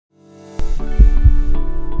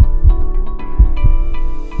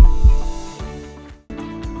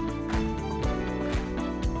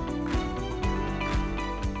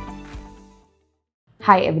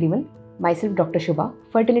Hi everyone, myself Dr. Shubha,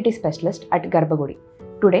 fertility specialist at GarbhaGudi.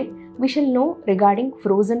 Today, we shall know regarding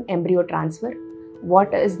frozen embryo transfer,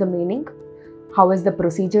 what is the meaning, how is the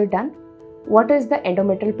procedure done, what is the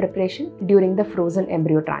endometrial preparation during the frozen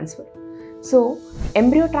embryo transfer. So,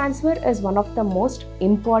 embryo transfer is one of the most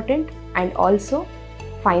important and also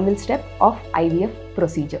final step of IVF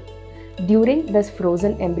procedure. During this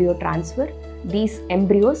frozen embryo transfer, these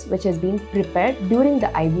embryos which has been prepared during the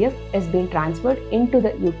IVF is being transferred into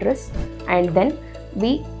the uterus, and then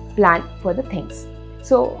we plan for the things.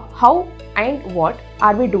 So how and what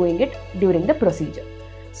are we doing it during the procedure?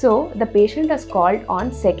 So the patient is called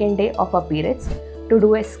on second day of her periods to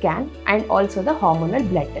do a scan and also the hormonal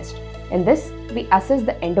blood test. In this, we assess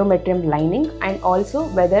the endometrium lining and also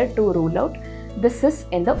whether to rule out the cysts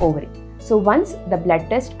in the ovary. So once the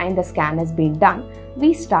blood test and the scan has been done,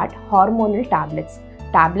 we start hormonal tablets.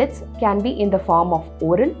 Tablets can be in the form of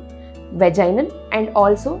oral, vaginal and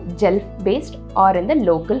also gel based or in the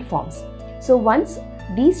local forms. So once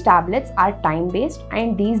these tablets are time based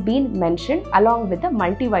and these been mentioned along with the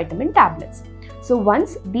multivitamin tablets. So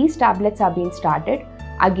once these tablets are being started,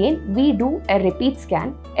 again we do a repeat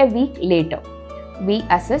scan a week later. We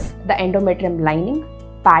assess the endometrium lining,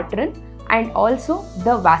 pattern and also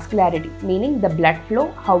the vascularity, meaning the blood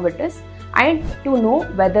flow, how it is, and to know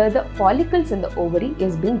whether the follicles in the ovary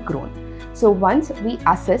is being grown. So once we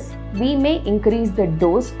assess, we may increase the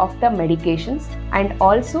dose of the medications and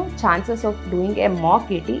also chances of doing a mock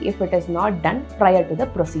AT if it is not done prior to the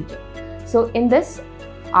procedure. So in this,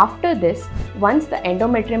 after this, once the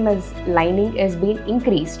endometrium lining is being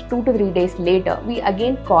increased 2 to 3 days later, we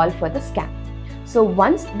again call for the scan. So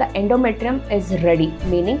once the endometrium is ready,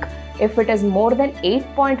 meaning if it is more than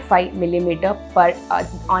 8.5 millimeter per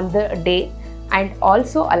on the day and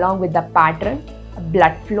also along with the pattern,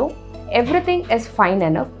 blood flow, everything is fine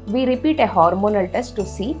enough, we repeat a hormonal test to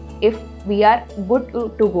see if we are good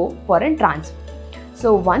to go for a transfer.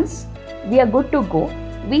 So once we are good to go,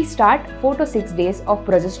 we start 4 to 6 days of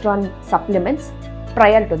progesterone supplements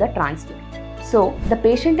prior to the transfer. So the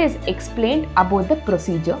patient is explained about the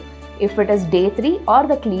procedure. If it is day 3 or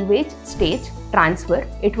the cleavage stage transfer,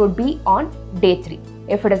 it would be on day 3.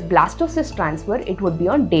 If it is blastocyst transfer, it would be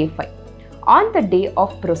on day 5. On the day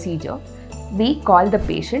of procedure, we call the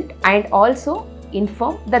patient and also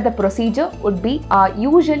inform that the procedure would be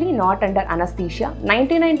usually not under anesthesia.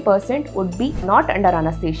 99% would be not under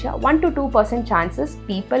anesthesia. 1 to 2% chances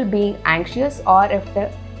people being anxious or if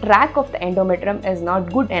the track of the endometrium is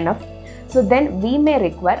not good enough, so then we may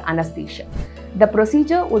require anesthesia. The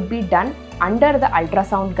procedure would be done under the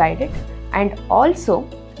ultrasound guided and also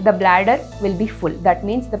the bladder will be full. That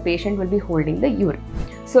means the patient will be holding the urine.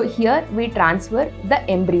 So here we transfer the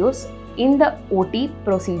embryos in the OT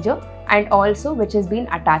procedure and also which has been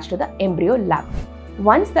attached to the embryo lab.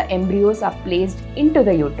 Once the embryos are placed into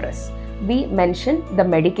the uterus, we mention the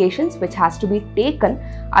medications which has to be taken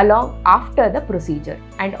along after the procedure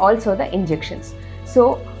and also the injections.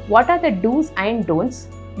 So what are the do's and don'ts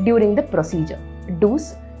during the procedure?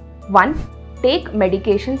 Do's: 1. Take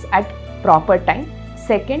medications at proper time.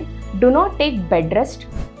 2nd, do not take bed rest.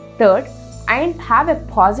 3rd, and have a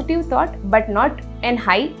positive thought but not an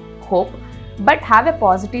high hope, but have a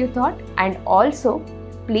positive thought and also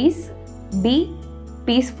please be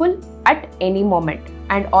peaceful at any moment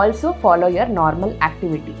and also follow your normal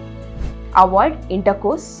activity. Avoid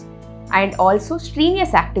intercourse and also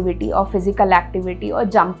strenuous activity or physical activity or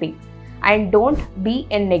jumping, and don't be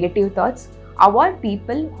in negative thoughts. Avoid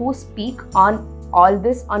people who speak on all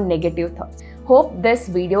this on negative thoughts. Hope this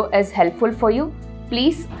video is helpful for you.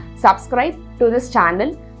 Please subscribe to this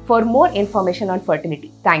channel for more information on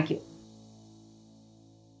fertility. Thank you.